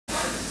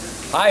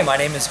Hi, my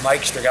name is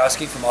Mike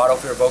Stragowski from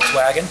AutoFair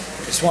Volkswagen.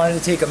 Just wanted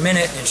to take a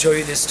minute and show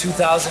you this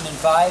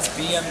 2005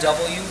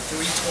 BMW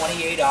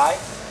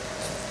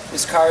 328i.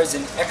 This car is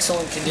in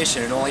excellent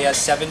condition. It only has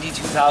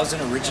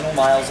 72,000 original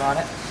miles on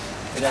it.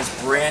 It has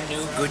brand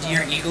new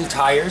Goodyear Eagle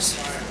tires.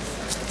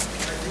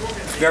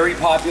 Very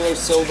popular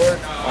silver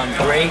on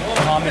gray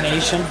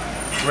combination,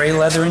 gray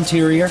leather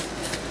interior.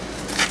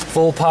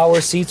 Full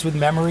power seats with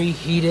memory,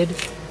 heated.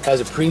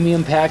 Has a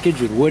premium package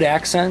with wood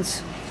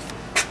accents.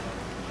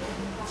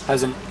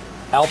 Has an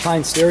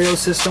Alpine stereo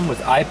system with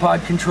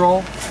iPod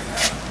control.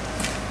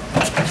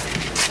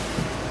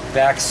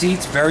 Back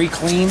seats very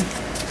clean,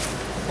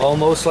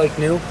 almost like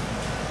new.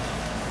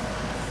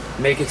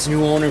 Make its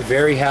new owner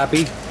very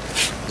happy.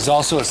 There's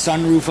also a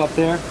sunroof up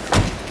there.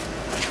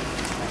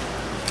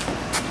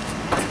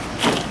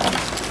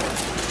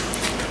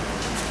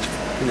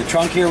 In the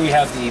trunk here we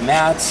have the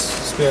mats,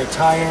 spare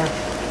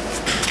tire.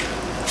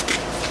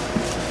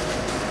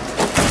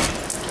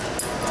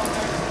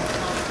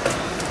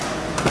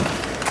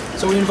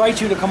 So we invite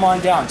you to come on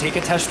down, take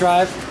a test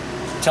drive,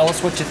 tell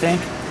us what you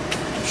think.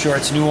 I'm sure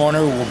its new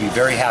owner will be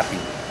very happy.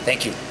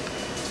 Thank you.